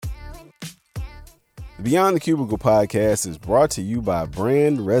The Beyond the Cubicle podcast is brought to you by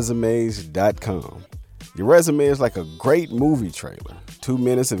BrandResumes.com. Your resume is like a great movie trailer. 2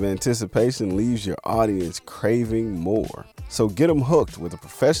 minutes of anticipation leaves your audience craving more. So get them hooked with a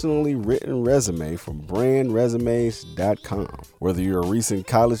professionally written resume from BrandResumes.com. Whether you're a recent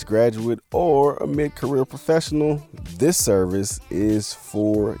college graduate or a mid-career professional, this service is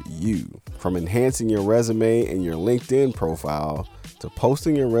for you. From enhancing your resume and your LinkedIn profile to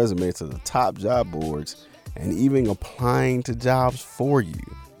posting your resume to the top job boards and even applying to jobs for you,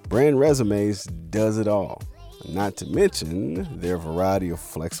 Brand Resumes does it all. Not to mention their variety of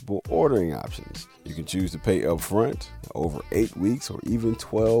flexible ordering options. You can choose to pay upfront, over 8 weeks, or even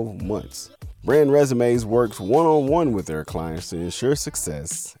 12 months. Brand Resumes works one-on-one with their clients to ensure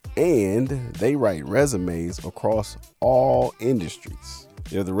success, and they write resumes across all industries.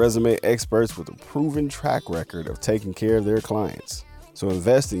 They're the resume experts with a proven track record of taking care of their clients. So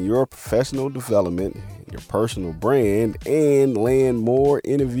invest in your professional development, your personal brand, and land more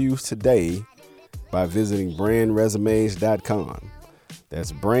interviews today by visiting BrandResumes.com.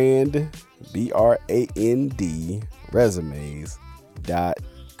 That's brand, B-R-A-N-D, resumes.com.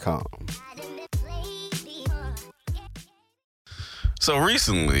 So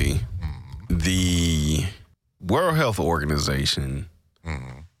recently, the World Health Organization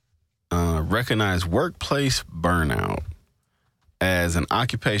recognized workplace burnout as an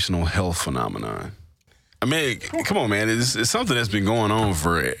occupational health phenomenon. I mean, come on, man. It's something that's been going on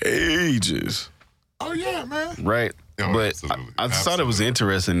for ages. Oh, yeah, man. Right? Oh, but I thought it was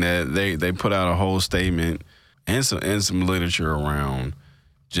interesting that they put out a whole statement and some literature around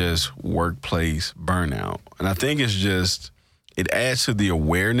just workplace burnout. And I think it's just, it adds to the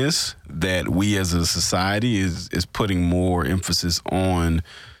awareness that we as a society is putting more emphasis on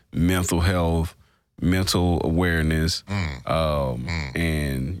mental health, mental awareness, and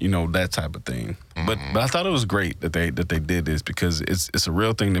that type of thing. But I thought it was great that they did this because it's a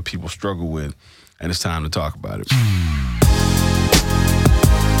real thing that people struggle with, and it's time to talk about it.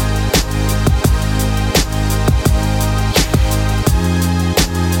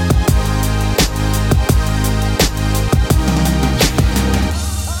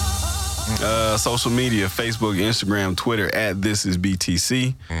 Social media, Facebook, Instagram, Twitter,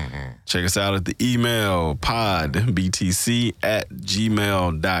 @ThisIsBTC. Check us out at the email,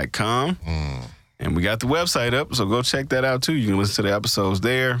 podbtc@gmail.com. And we got the website up, so go check that out too. You can listen to the episodes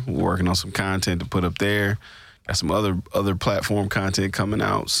there. We're working on some content to put up there. Got some other platform content coming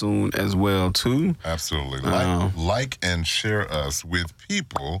out soon as well too. Absolutely. Like and share us with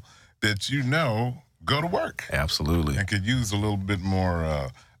people that go to work. Absolutely. And could use a little bit more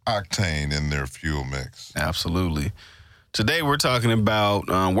octane in their fuel mix. Absolutely. Today we're talking about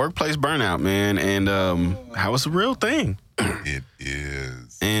workplace burnout, man, and how it's a real thing. It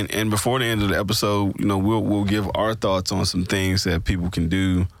is. And before the end of the episode, we'll give our thoughts on some things that people can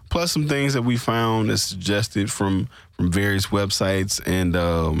do, plus some things that we found that's suggested from various websites and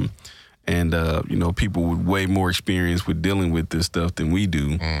people with way more experience with dealing with this stuff than we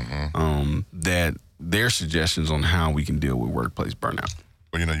do. That their suggestions on how we can deal with workplace burnout.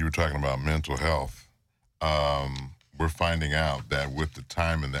 Well, you were talking about mental health. We're finding out that with the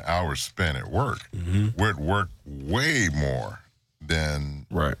time and the hours spent at work, we're at work way more than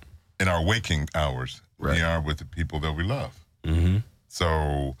in our waking hours we are with the people that we love.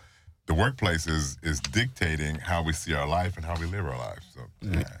 So the workplace is dictating how we see our life and how we live our lives. So,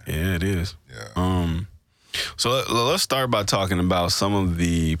 yeah, it is. Yeah. So let's start by talking about some of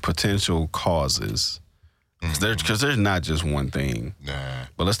the potential causes. Because there's not just one thing. Nah.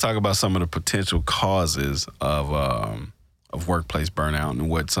 But let's talk about some of the potential causes of workplace burnout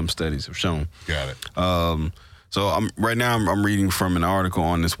and what some studies have shown. Got it. So I'm reading from an article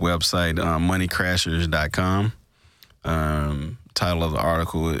on this website, moneycrashers.com. Title of the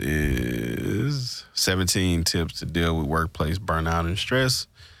article is 17 Tips to Deal with Workplace Burnout and Stress.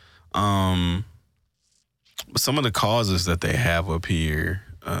 Some of the causes that they have up here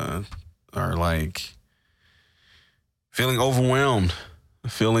are like feeling overwhelmed,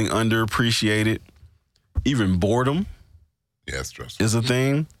 feeling underappreciated, even boredom. Yeah, stressful. Is a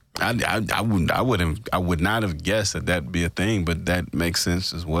thing. I would not have guessed that'd be a thing, but that makes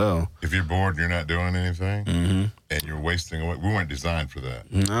sense as well. If you're bored and you're not doing anything, and you're wasting away, we weren't designed for that.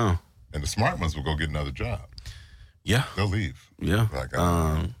 No. And the smart ones will go get another job. Yeah. They'll leave. Yeah.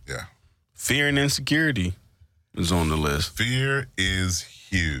 Yeah. Fear and insecurity is on the list. Fear is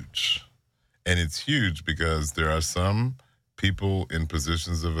huge. And it's huge because there are some people in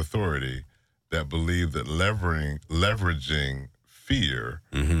positions of authority that believe that leveraging fear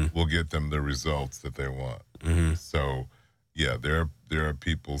will get them the results that they want. So yeah, there are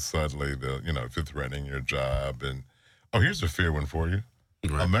people suddenly that, if you're threatening your job, and here's a fair one for you.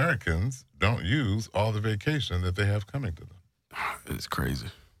 Right. Americans don't use all the vacation that they have coming to them. It's crazy.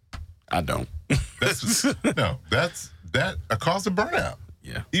 I don't. That's a cause of burnout.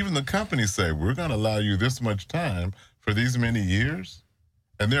 Yeah. Even the companies say, we're going to allow you this much time for these many years.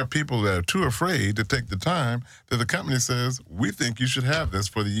 And there are people that are too afraid to take the time that the company says, we think you should have this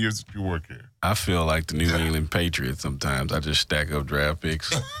for the years that you work here. I feel like the New England Patriots sometimes. I just stack up draft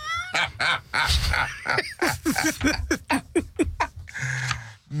picks.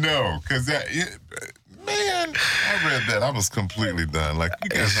 No, because man, I read that. I was completely done. Like, you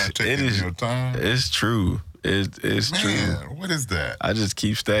guys not taking your time. It's true. It's true. What is that? I just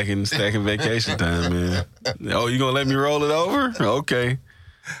keep stacking vacation time, man. Oh, you gonna let me roll it over? Okay.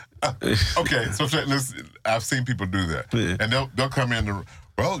 Okay, so listen, I've seen people do that. Yeah. And they'll come in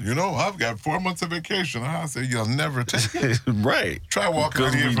I've got 4 months of vacation. I say, you'll never take it. Right. Try walking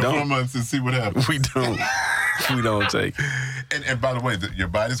in here for 4 months and see what happens. We don't. We don't take it. And by the way, your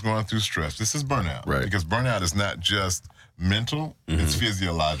body's going through stress. This is burnout. Right. Because burnout is not just mental, it's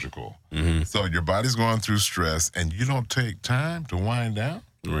physiological. Mm-hmm. So your body's going through stress, and you don't take time to wind down.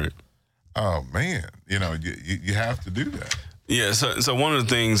 Right. Oh, man. You have to do that. Yeah, so one of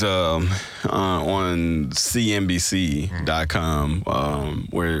the things on CNBC.com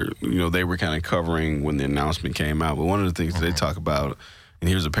where, they were kind of covering when the announcement came out, but one of the things they talk about, and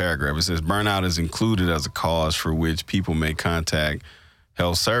here's a paragraph, it says, burnout is included as a cause for which people may contact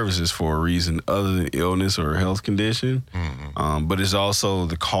health services for a reason other than illness or a health condition, but it's also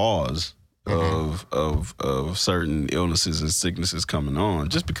the cause of certain illnesses and sicknesses coming on.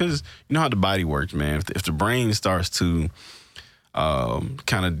 Just because, you know how the body works, man. If the brain starts to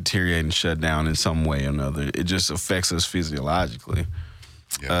kind of deteriorate and shut down in some way or another, it just affects us physiologically.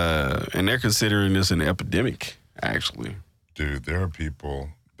 Yeah. And they're considering this an epidemic, actually. Dude, there are people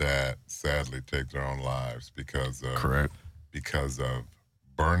that sadly take their own lives because of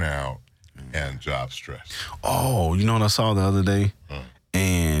burnout and job stress. Oh, you know what I saw the other day?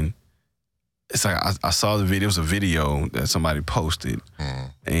 And it's like I saw the video. It was a video that somebody posted,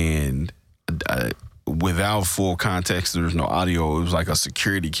 and without full context, there was no audio. It was like a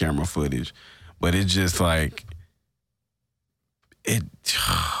security camera footage, but it just like it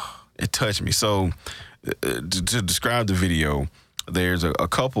touched me. So to describe the video, there's a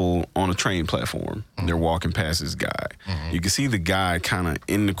couple on a train platform. They're walking past this guy. You can see the guy kind of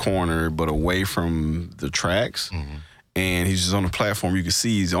in the corner, but away from the tracks. And he's just on the platform. You can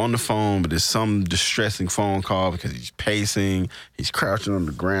see he's on the phone, but there's some distressing phone call because he's pacing. He's crouching on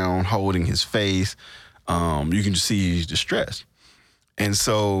the ground, holding his face. You can just see he's distressed. And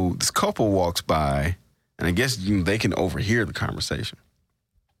so this couple walks by, and I guess they can overhear the conversation.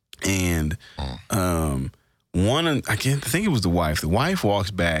 And I think it was the wife. The wife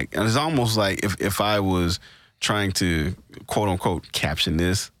walks back, and it's almost like if I was trying to, quote unquote, caption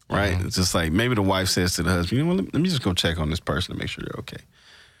this, right? It's just like maybe the wife says to the husband, let me just go check on this person to make sure they're okay.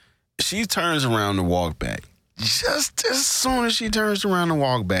 She turns around to walk back. Just as soon as she turns around to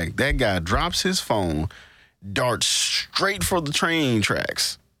walk back, that guy drops his phone, darts straight for the train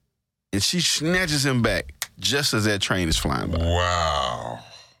tracks, and she snatches him back just as that train is flying by. Wow.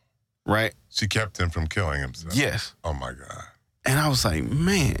 Right? She kept him from killing himself. Yes. Oh, my God. And I was like,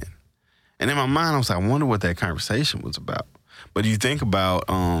 man. And in my mind, I was like, I wonder what that conversation was about. But you think about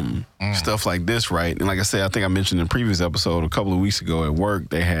stuff like this, right? And like I said, I think I mentioned in a previous episode a couple of weeks ago at work,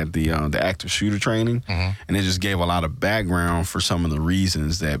 they had the active shooter training, and it just gave a lot of background for some of the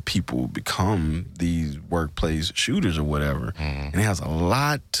reasons that people become these workplace shooters or whatever. And it has a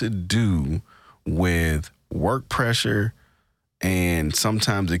lot to do with work pressure, and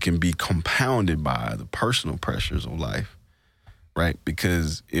sometimes it can be compounded by the personal pressures of life. Right?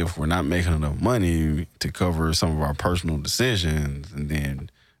 Because if we're not making enough money to cover some of our personal decisions, and then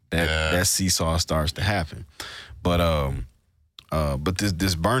that seesaw starts to happen. But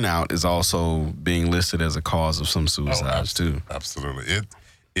this burnout is also being listed as a cause of some suicides too. Absolutely.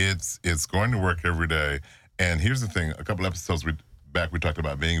 It's going to work every day. And here's the thing, a couple episodes back we talked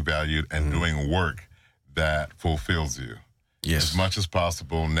about being valued and doing work that fulfills you. Yes. As much as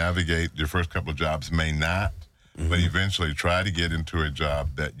possible, navigate your first couple of jobs may not. But eventually try to get into a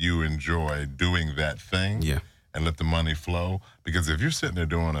job that you enjoy doing that thing and let the money flow. Because if you're sitting there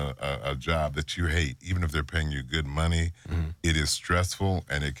doing a job that you hate, even if they're paying you good money, it is stressful,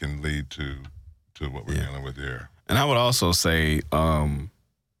 and it can lead to what we're dealing with here. And I would also say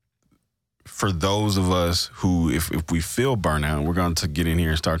for those of us who, if we feel burnout, we're going to get in here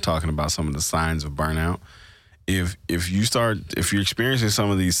and start talking about some of the signs of burnout. If you're experiencing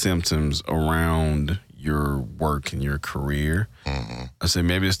some of these symptoms around your work and your career, I say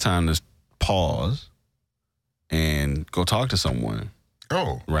maybe it's time to pause and go talk to someone.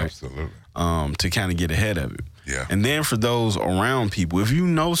 Oh, right. Absolutely. To kind of get ahead of it. Yeah. And then for those around people, if you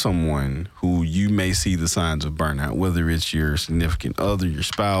know someone who you may see the signs of burnout, whether it's your significant other, your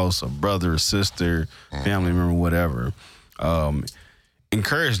spouse, a brother, a sister, family member, whatever,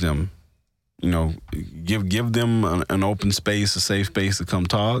 encourage them. You know, give them an open space, a safe space to come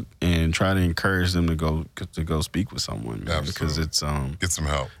talk, and try to encourage them to go speak with someone, man, because it's get some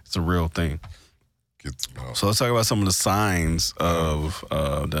help. It's a real thing. Get some help. So let's talk about some of the signs of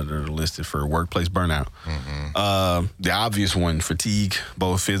that are listed for workplace burnout. The obvious one: fatigue,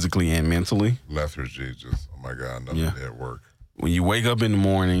 both physically and mentally. Lethargy, just oh my God, another day at work. When you wake up in the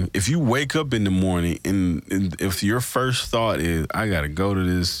morning, if you wake up in the morning and if your first thought is, I got to go to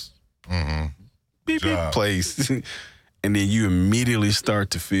this beep place, and then you immediately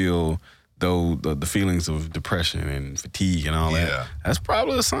start to feel the feelings of depression and fatigue and all that, that's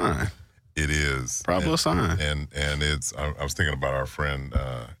probably a sign. It is. Probably a sign. And it's, I was thinking about our friend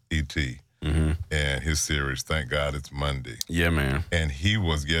E.T. And his series, Thank God It's Monday. Yeah, man. And he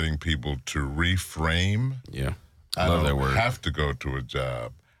was getting people to reframe. Yeah. I love don't that word. have to go to a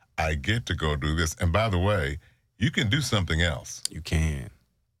job. I get to go do this. And by the way, you can do something else. You can.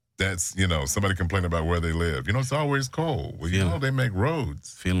 That's, somebody complained about where they live. It's always cold. Well, they make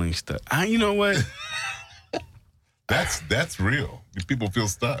roads. Feeling stuck. You know what? That's real. People feel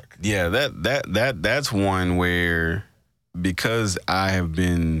stuck. Yeah, that's one where because I've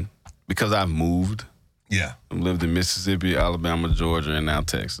moved. Yeah. I've lived in Mississippi, Alabama, Georgia, and now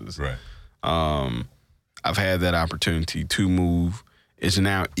Texas. Right. I've had that opportunity to move. It's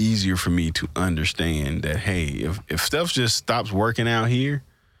now easier for me to understand that, hey, if stuff just stops working out here,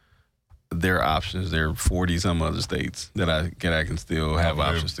 there are options. There are 40 some other states that I can still have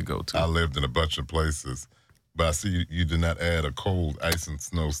options to go to. I lived in a bunch of places, but I see you did not add a cold, ice, and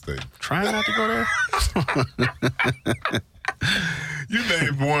snow state. Try not to go there. You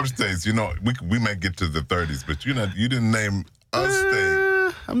named warm states. We might get to the 30s, but you didn't name a state.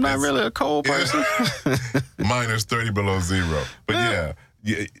 I'm not really a cold person. Minus 30 below zero. But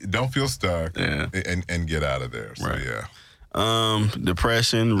don't feel stuck and get out of there. So, right. yeah.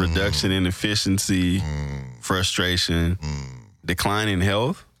 Depression, reduction in efficiency, frustration, decline in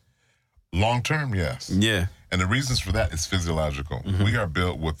health. Long term, yes. Yeah. And the reasons for that is physiological. We are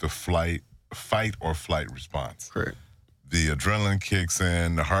built with the fight or flight response. Correct. The adrenaline kicks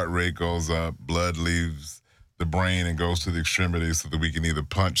in, the heart rate goes up, blood leaves the brain and goes to the extremities so that we can either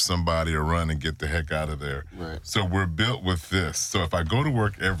punch somebody or run and get the heck out of there. Right. So we're built with this. So if I go to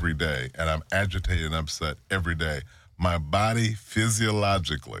work every day and I'm agitated and upset every day, my body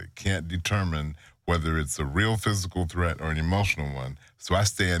physiologically can't determine whether it's a real physical threat or an emotional one. So I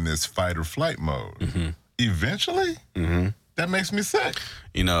stay in this fight or flight mode. Eventually, that makes me sick.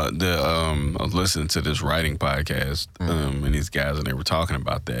 I was listening to this writing podcast, and these guys, and they were talking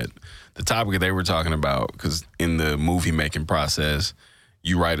about that. The topic they were talking about, because in the movie making process,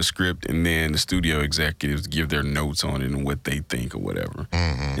 you write a script and then the studio executives give their notes on it and what they think or whatever.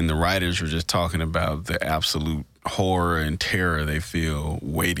 And the writers were just talking about the absolute horror and terror they feel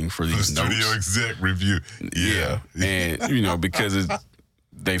waiting for these notes. Studio exec review. Yeah. And, because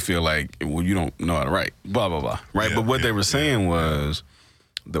they feel like, well, you don't know how to write, blah, blah, blah. Right? But what they were saying was,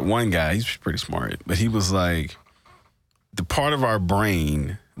 the one guy, he's pretty smart, but he was like, the part of our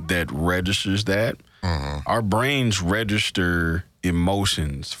brain that registers that, our brains register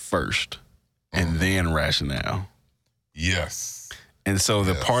emotions first and then rationale. Yes. And so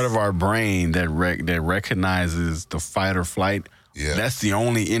the part of our brain that recognizes the fight or flight, that's the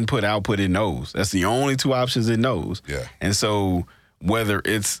only input-output it knows. That's the only two options it knows. Yeah. And so whether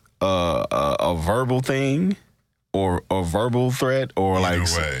it's a verbal thing or a verbal threat or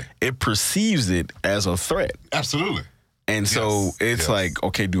it perceives it as a threat. Absolutely. And so it's like,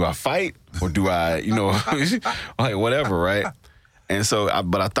 okay, do I fight or do I, like whatever, right? And so,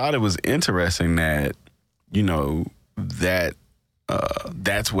 but I thought it was interesting that,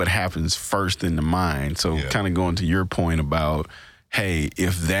 that's what happens first in the mind. So kind of going to your point about, hey,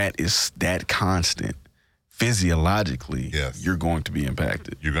 if that is that constant, physiologically, you're going to be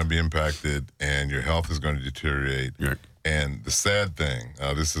impacted. You're going to be impacted and your health is going to deteriorate. Right. And the sad thing,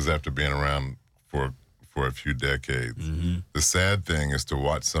 this is after being around for a few decades, the sad thing is to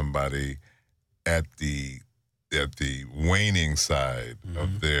watch somebody at the waning side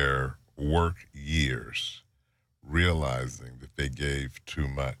of their work years, realizing that they gave too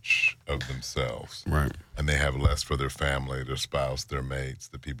much of themselves. Right. And they have less for their family, their spouse, their mates,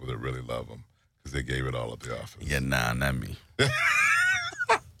 the people that really love them, because they gave it all at the office. Yeah, nah, not me.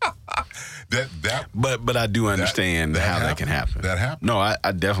 But I do understand how that can happen. That happens. No, I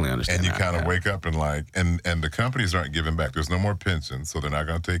definitely understand. And you kind of wake up and and the companies aren't giving back. There's no more pensions, so they're not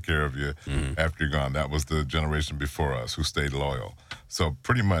going to take care of you after you're gone. That was the generation before us who stayed loyal. So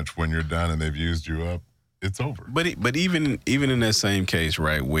pretty much when you're done and they've used you up, it's over. But even in that same case,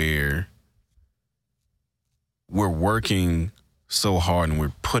 right, where we're working so hard and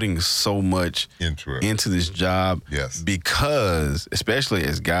we're putting so much into this job, yes, because especially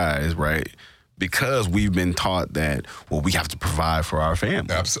as guys, right, because we've been taught that, well, we have to provide for our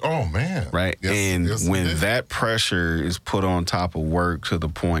family. Oh man, right. Yes, and when that pressure is put on top of work to the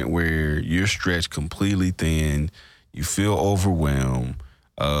point where you're stretched completely thin, you feel overwhelmed,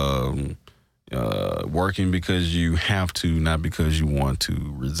 working because you have to, not because you want to,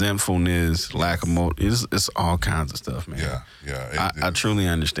 resentfulness, lack of it's all kinds of stuff, man. Yeah. I truly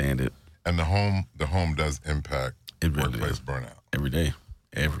understand it. And the home does impact workplace burnout every day,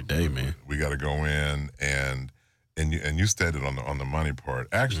 man. We got to go in and you stated on the money part.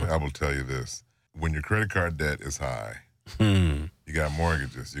 Actually, I will tell you this: when your credit card debt is high, you got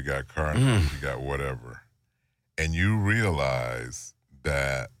mortgages, you got car notes, you got whatever, and you realize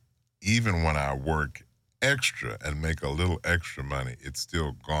that even when I work extra and make a little extra money, it's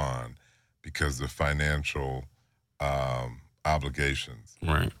still gone because of financial obligations.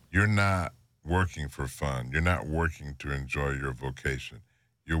 Right. You're not working for fun. You're not working to enjoy your vocation.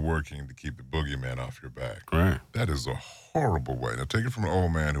 You're working to keep the boogeyman off your back. Right. That is a horrible way. Now, take it from an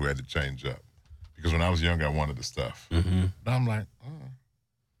old man who had to change up. Because when I was young, I wanted the stuff. Mm-hmm. Now I'm like,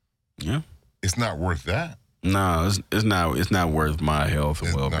 yeah, it's not worth that. No, it's not worth my health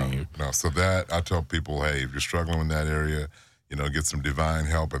and well-being. No. So that, I tell people, hey, if you're struggling in that area, get some divine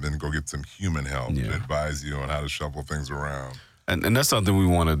help and then go get some human help to advise you on how to shuffle things around. And that's something we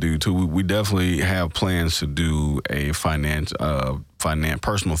want to do too. We definitely have plans to do a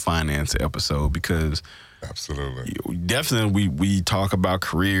personal finance episode because absolutely, definitely we talk about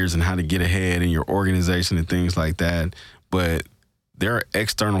careers and how to get ahead in your organization and things like that. But there are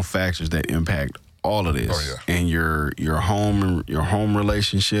external factors that impact all of this, and your home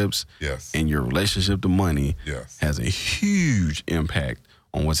relationships, and your relationship to money, has a huge impact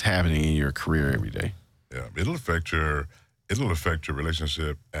on what's happening in your career every day. Yeah, it'll affect your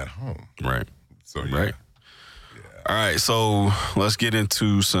relationship at home. Right. So right. Yeah. All right. So let's get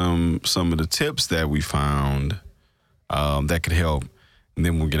into some of the tips that we found that could help, and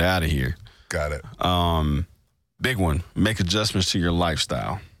then we'll get out of here. Got it. Big one. Make adjustments to your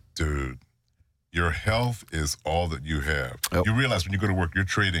lifestyle, dude. Your health is all that you have. Yep. You realize when you go to work, you're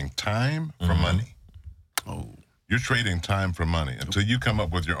trading time for money. Oh. You're trading time for money. Until you come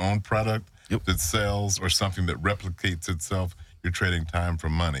up with your own product that sells or something that replicates itself, you're trading time for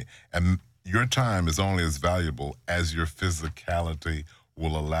money. And your time is only as valuable as your physicality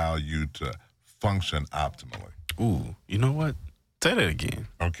will allow you to function optimally. Ooh, you know what? Say that again.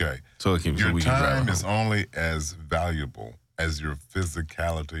 Okay. Your time is only as valuable as your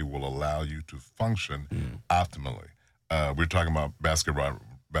physicality will allow you to function optimally. We're talking about basketball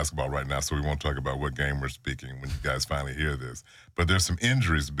right now, so we won't talk about what game we're speaking when you guys finally hear this. But there's some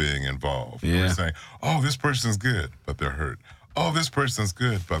injuries being involved. Yeah. We're saying, oh, this person's good, but they're hurt. Oh, this person's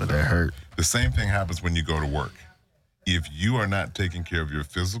good, but they're hurt. The same thing happens when you go to work. If you are not taking care of your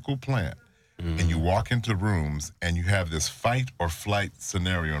physical plant and you walk into rooms and you have this fight or flight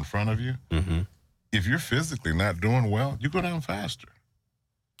scenario in front of you, if you're physically not doing well, you go down faster.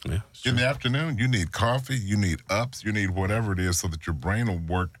 Yeah, in the afternoon, you need coffee, you need ups, you need whatever it is so that your brain will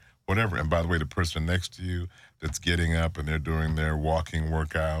work, whatever. And by the way, the person next to you that's getting up and they're doing their walking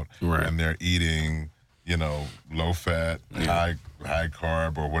workout and they're eating, low fat, high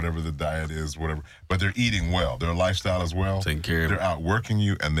carb or whatever the diet is, whatever. But they're eating well. Their lifestyle is well. Taking care of They're outworking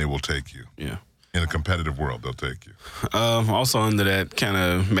you and they will take you. Yeah. In a competitive world, they'll take you. Also under that, kind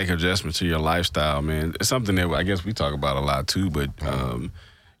of make adjustments to your lifestyle, man. It's something that I guess we talk about a lot too, but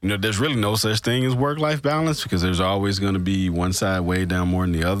there's really no such thing as work-life balance because there's always going to be one side way down more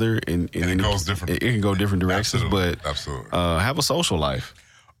than the other, and it goes different. It can go different directions, absolutely. Have a social life.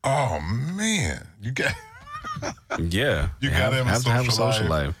 Oh man, you got you got to have a social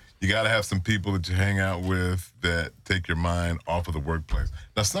life. You got to have some people that you hang out with that take your mind off of the workplace.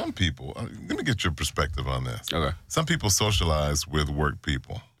 Now, some people, let me get your perspective on this. Okay. Some people socialize with work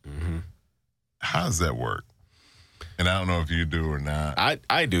people. How does that work? And I don't know if you do or not.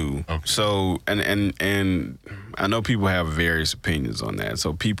 I do. Okay. So, and I know people have various opinions on that.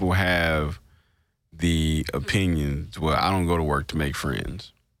 So people have the opinions, well, I don't go to work to make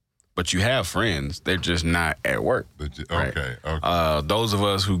friends. But you have friends, they're just not at work. Okay. Those of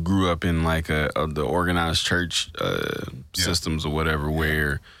us who grew up in like the organized church systems or whatever,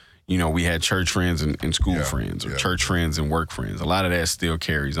 where we had church friends and school friends, or church friends and work friends. A lot of that still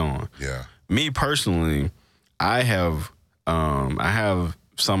carries on. Yeah. Me personally, I have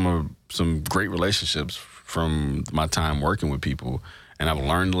some great relationships from my time working with people, and I've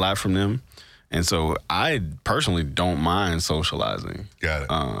learned a lot from them. And so I personally don't mind socializing. Got it.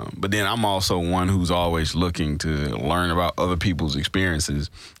 But then I'm also one who's always looking to learn about other people's experiences.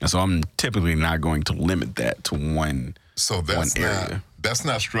 And so I'm typically not going to limit that to one area. That's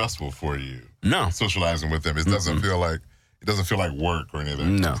not stressful for you. No. Socializing with them. It doesn't feel like work or any of that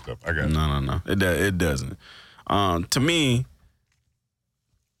kind of stuff. I got it. No. It doesn't. To me,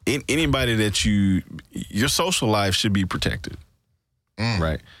 anybody that your social life should be protected.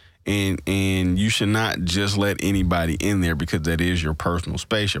 Right? And you should not just let anybody in there, because that is your personal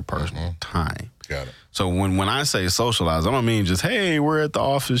space, your personal time. Got it. So when I say socialize, I don't mean just, hey, we're at the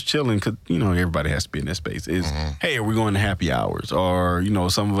office chilling, because, everybody has to be in that space. It's, hey, are we going to happy hours? Or,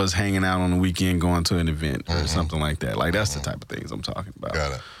 some of us hanging out on the weekend going to an event or something like that. Like, that's the type of things I'm talking about.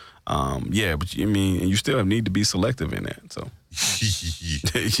 Got it. Yeah, but you still need to be selective in that. So,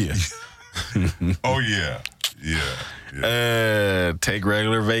 yeah. Oh, yeah. Yeah. Take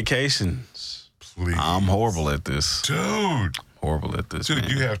regular vacations. Please. I'm horrible at this. Dude. Horrible at this. Dude, man.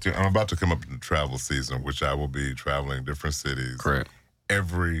 you have to. I'm about to come up in the travel season, which I will be traveling different cities. Correct.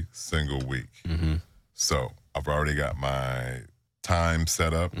 Every single week. So I've already got my time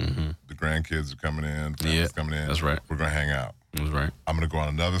set up. The grandkids are coming in. Family's coming in. That's right. We're going to hang out. That's right. I'm going to go on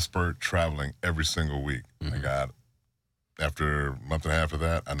another spurt traveling every single week. I got, after a month and a half of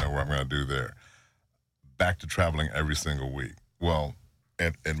that, I know what I'm going to do there. Back to traveling every single week. Well,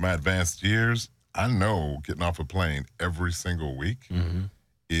 at my advanced years, I know getting off a plane every single week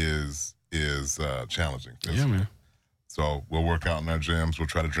is challenging. Yeah, man. So we'll work out in our gyms. We'll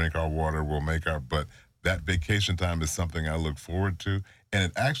try to drink our water. But that vacation time is something I look forward to, and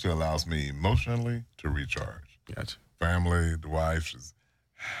it actually allows me emotionally to recharge. Gotcha. Family, the wife,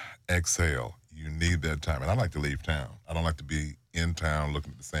 exhale. You need that time. And I like to leave town. I don't like to be in town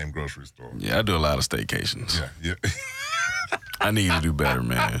looking at the same grocery store. Yeah, I do a lot of staycations. Yeah. I need to do better,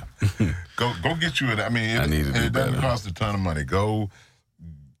 man. Go get you I mean, it doesn't cost a ton of money. Go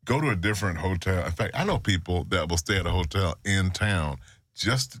to a different hotel. In fact, I know people that will stay at a hotel in town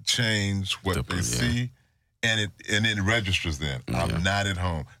just to change what they see, and it registers then. I'm not at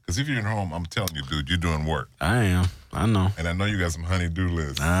home. Because if you're at home, I'm telling you, dude, you're doing work. I am. I know. And I know you got some honey-do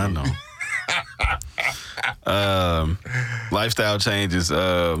lists. I know. Lifestyle changes.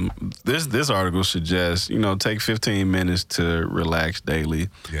 This article suggests, take 15 minutes to relax daily.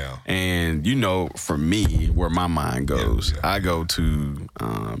 Yeah. And for me, where my mind goes, I go to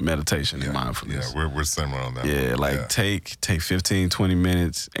meditation and mindfulness. Yeah, we're similar on that. Yeah, take 15, 20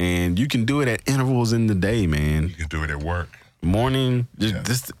 minutes, and you can do it at intervals in the day, man. You can do it at work. Morning,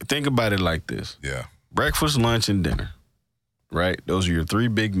 just think about it like this. Yeah. Breakfast, lunch, and dinner. Right? Those are your 3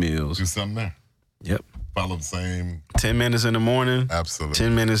 big meals. Do something there. Yep. Follow the same. 10 minutes in the morning. Absolutely.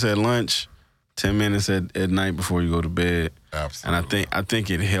 10 minutes at lunch. 10 minutes at night before you go to bed. Absolutely. And I think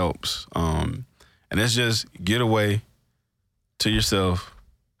it helps. And that's just get away to yourself.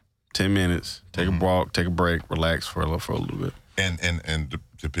 10 minutes. Take a walk. Take a break. Relax for a little bit. And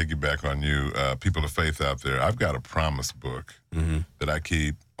to piggyback on you, people of faith out there, I've got a promise book that I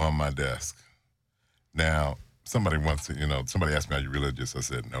keep on my desk. Now, somebody asked me, are you religious? I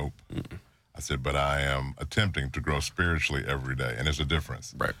said, nope. I said, but I am attempting to grow spiritually every day, and there's a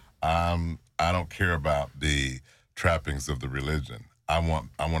difference. Right. I don't care about the trappings of the religion. I want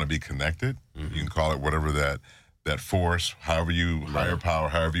to be connected. You can call it whatever that force, higher power,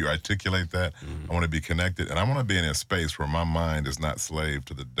 however you articulate that. I want to be connected, and I want to be in a space where my mind is not slave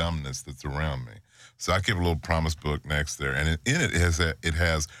to the dumbness that's around me. So I keep a little promise book next there, and in it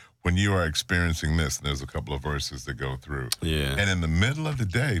has when you are experiencing this, and there's a couple of verses that go through. Yeah. And in the middle of the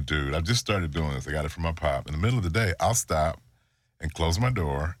day, dude, I just started doing this. I got it from my pop. In the middle of the day, I'll stop and close my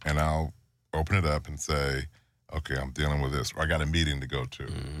door, and I'll open it up and say, okay, I'm dealing with this. Or I got a meeting to go to.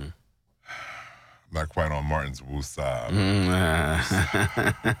 I'm not quite on Martin's woosah.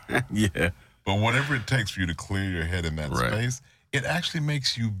 Yeah. But whatever it takes for you to clear your head in that space, it actually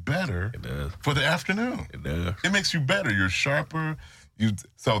makes you better for the afternoon. It does. It makes you better. You're sharper.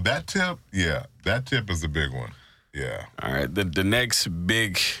 So that tip is a big one. Yeah. All right. The next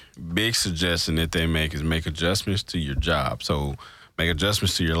big suggestion that they make is make adjustments to your job. So make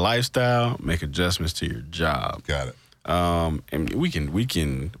adjustments to your lifestyle, make adjustments to your job. Got it. And we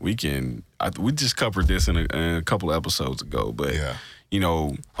just covered this in a couple of episodes ago, but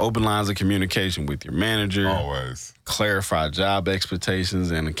open lines of communication with your manager. Always. Clarify job expectations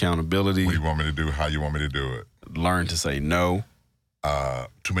and accountability. What you want me to do, how you want me to do it. Learn to say no.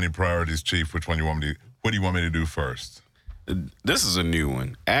 Too many priorities, Chief. What do you want me to do first? This is a new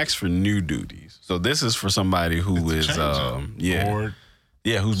one. Ask for new duties. So this is for somebody who is bored.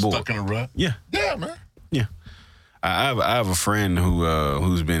 Yeah, who's bored. Stuck in a rut? Yeah. Yeah, man. Yeah. I have a friend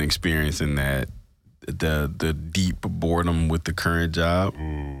who's been experiencing that, the deep boredom with the current job.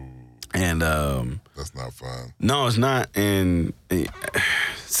 Ooh. And that's not fun. No, it's not. And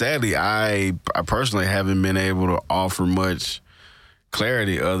sadly, I personally haven't been able to offer much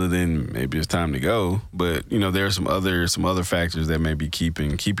clarity other than maybe it's time to go. But there are some other factors that may be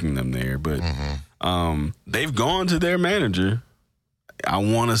keeping them there. But they've gone to their manager. I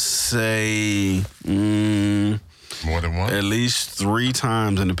want to say more than once, at least 3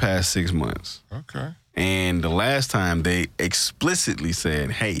 times in the past 6 months. Okay. And the last time they explicitly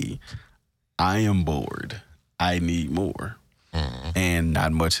said, "Hey, I am bored. I need more." And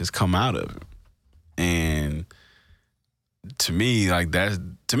not much has come out of it. And to me,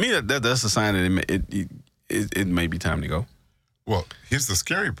 that's a sign that it may be time to go. Well, here's the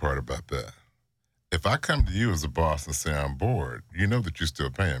scary part about that. If I come to you as a boss and say I'm bored, you know that you're still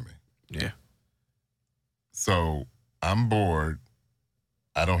paying me. Yeah. So I'm bored.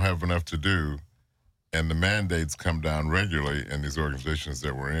 I don't have enough to do. And the mandates come down regularly in these organizations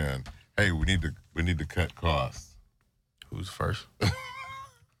that we're in. Hey, we need to cut costs. Who's first?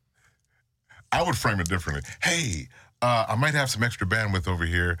 I would frame it differently. Hey, I might have some extra bandwidth over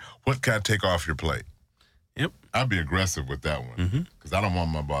here. What can I take off your plate? Yep. I'd be aggressive with that one because I don't want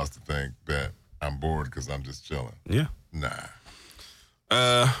my boss to think that I'm bored because I'm just chilling. Yeah. Nah.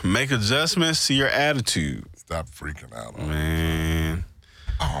 Make adjustments to your attitude. Stop freaking out on man.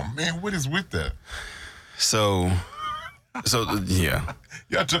 Oh man, what is with that? So yeah.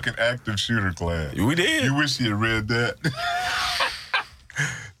 Y'all took an active shooter class. We did. You wish you had read that.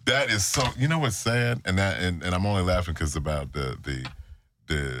 That is so. You know what's sad, and I'm only laughing because about the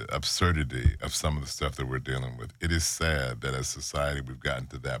absurdity of some of the stuff that we're dealing with. It is sad that as society we've gotten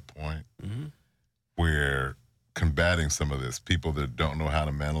to that point where combating some of this, people that don't know how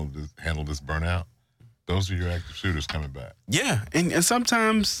to handle this burnout, those are your active shooters coming back. Yeah, and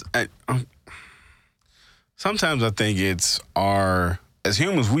sometimes I think it's as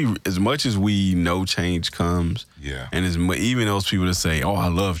humans, as much as we know change comes, and even those people that say, "Oh, I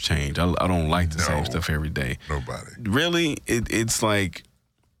love change. I don't like the same stuff every day." Nobody. Really, it's like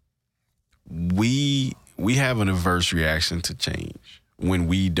we have an adverse reaction to change when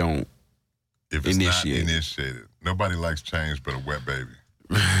we don't if it's initiate. Not initiated. Nobody likes change but a wet baby.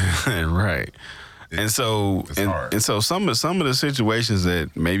 Right. And so some of the situations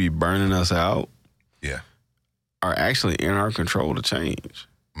that may be burning us out are actually in our control to change.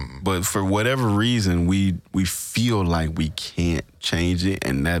 But for whatever reason, we feel like we can't change it,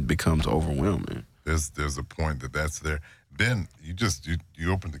 and that becomes overwhelming. There's a point that's there. Then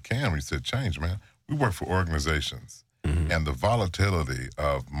you opened the can when you said change, man. We work for organizations, and the volatility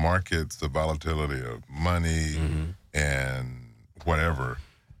of markets, the volatility of money, and whatever,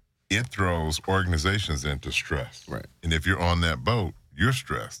 it throws organizations into stress. Right. And if you're on that boat, you're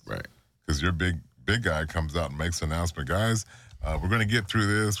stressed. Right. Because your big guy comes out and makes an announcement, guys, we're going to get through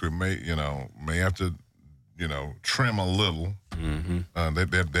this. We may have to, trim a little.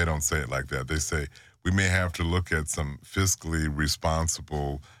 They don't say it like that. They say we may have to look at some fiscally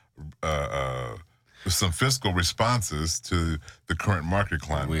responsible, some fiscal responses to the current market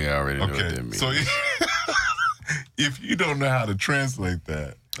climate. We already know what that means. So if you don't know how to translate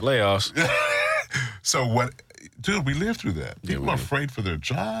that, layoffs. So what, dude? We live through that. People are afraid for their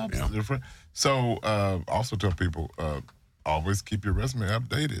jobs. Yeah. They're afraid. So also tell people always keep your resume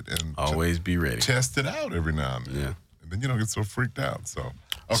updated and always be ready. Test it out every now and then. Yeah. And then you don't get so freaked out. So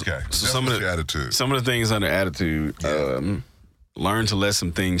okay. So some of the attitude. Some of the things under attitude. Learn to let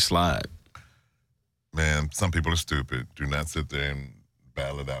some things slide. Man, some people are stupid. Do not sit there and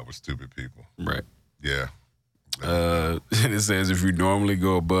battle it out with stupid people. Right. Yeah. And it says if you normally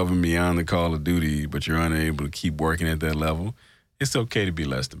go above and beyond the call of duty, but you're unable to keep working at that level, it's okay to be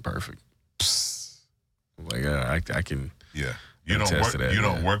less than perfect. Like I can. Yeah. You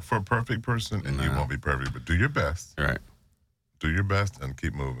don't work for a perfect person, and you won't be perfect. But do your best. Right. Do your best and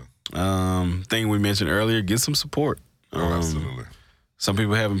keep moving. Thing we mentioned earlier: get some support. Absolutely. Some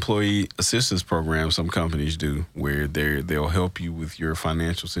people have employee assistance programs. Some companies do, where they'll help you with your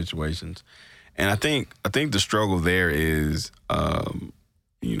financial situations. And I think the struggle there is,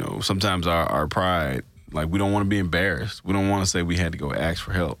 sometimes our pride, like we don't want to be embarrassed. We don't want to say we had to go ask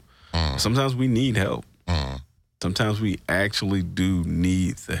for help. Sometimes we need help. Sometimes we actually do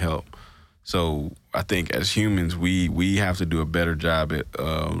need the help. So I think as humans, we have to do a better job at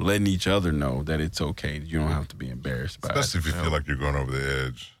letting each other know that it's okay. You don't have to be embarrassed by it. Especially if you feel like you're going over the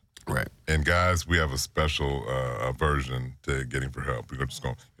edge. Right. And guys, we have a special aversion to getting for help. We're just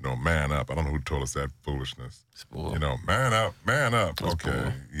going, man up. I don't know who told us that foolishness. Man up, man up. That's okay.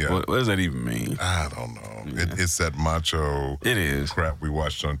 Bull. Yeah. What does that even mean? I don't know. Yeah. It's that macho crap we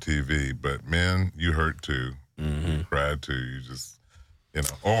watched on TV. But men, you hurt too. Mm-hmm. You cried too. You just,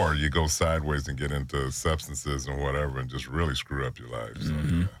 or you go sideways and get into substances and whatever and just really screw up your life.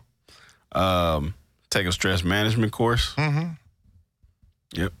 So, take a stress management course. Mm-hmm.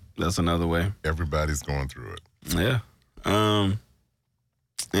 Yep. That's another way. Everybody's going through it. Yeah. And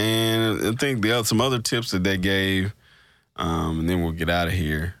I think some other tips that they gave, and then we'll get out of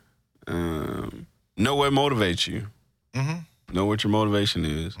here. Know what motivates you. Mm-hmm. Know what your motivation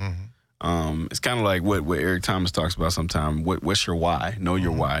is. Mm-hmm. It's kind of like what Eric Thomas talks about sometimes. What's your why? Know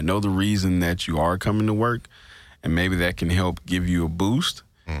your why. Know the reason that you are coming to work, and maybe that can help give you a boost.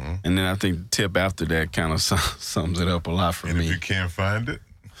 Mm-hmm. And then I think the tip after that kind of sums it up a lot for me. And if you can't find it?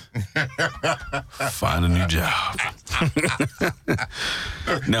 Find a new job.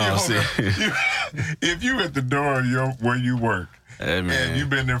 If you at the door where you work, and you've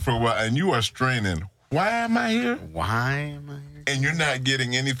been there for a while, and you are straining, why am I here? And you're not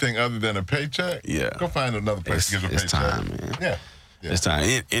getting anything other than a paycheck? Yeah. Go find another place to get a paycheck. It's time, man. Yeah. It's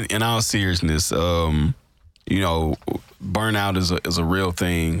time. In all seriousness, burnout is a real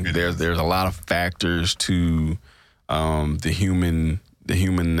thing. There's a lot of factors to the human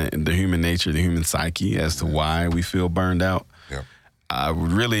nature, the human psyche as to why we feel burned out. Yeah. I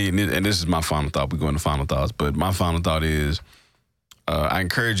would really, and this is my final thought. We go into final thoughts, but my final thought is, I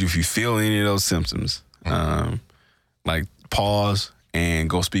encourage you, if you feel any of those symptoms, like pause and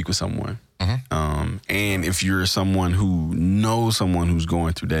go speak with someone. Mm-hmm. And if you're someone who knows someone who's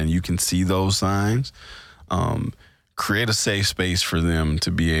going through that and you can see those signs, create a safe space for them to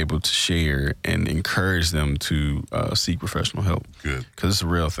be able to share and encourage them to seek professional help. Good. Because it's a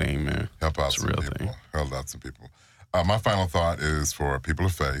real thing, man. Help out some people. Help out some people. My final thought is for people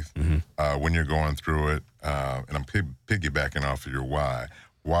of faith, when you're going through it, and I'm piggybacking off of your why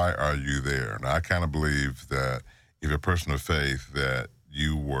are you there? Now, I kind of believe that if you're a person of faith, that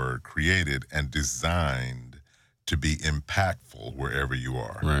you were created and designed to be impactful wherever you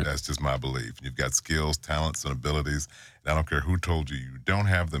are. Right. That's just my belief. You've got skills, talents, and abilities, and I don't care who told you you don't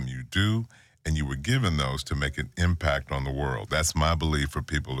have them, you do, and you were given those to make an impact on the world. That's my belief for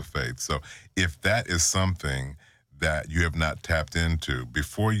people of faith. So if that is something that you have not tapped into,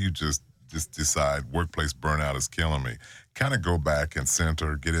 before you just decide workplace burnout is killing me, kind of go back and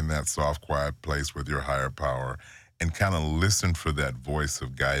center, get in that soft, quiet place with your higher power, and kind of listen for that voice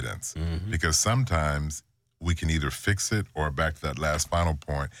of guidance. Because sometimes we can either fix it or, back to that last final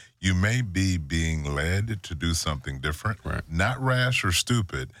point, you may be being led to do something different, not rash or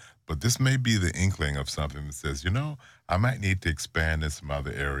stupid, but this may be the inkling of something that says, I might need to expand in some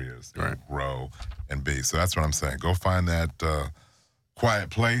other areas, grow and be. So that's what I'm saying. Go find that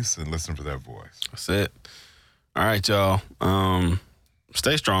quiet place and listen for that voice. That's it. All right, y'all.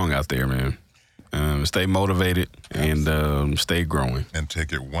 Stay strong out there, man. Stay motivated and stay growing. And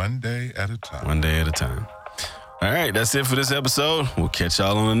take it one day at a time. One day at a time. All right, that's it for this episode. We'll catch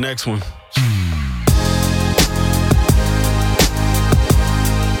y'all on the next one.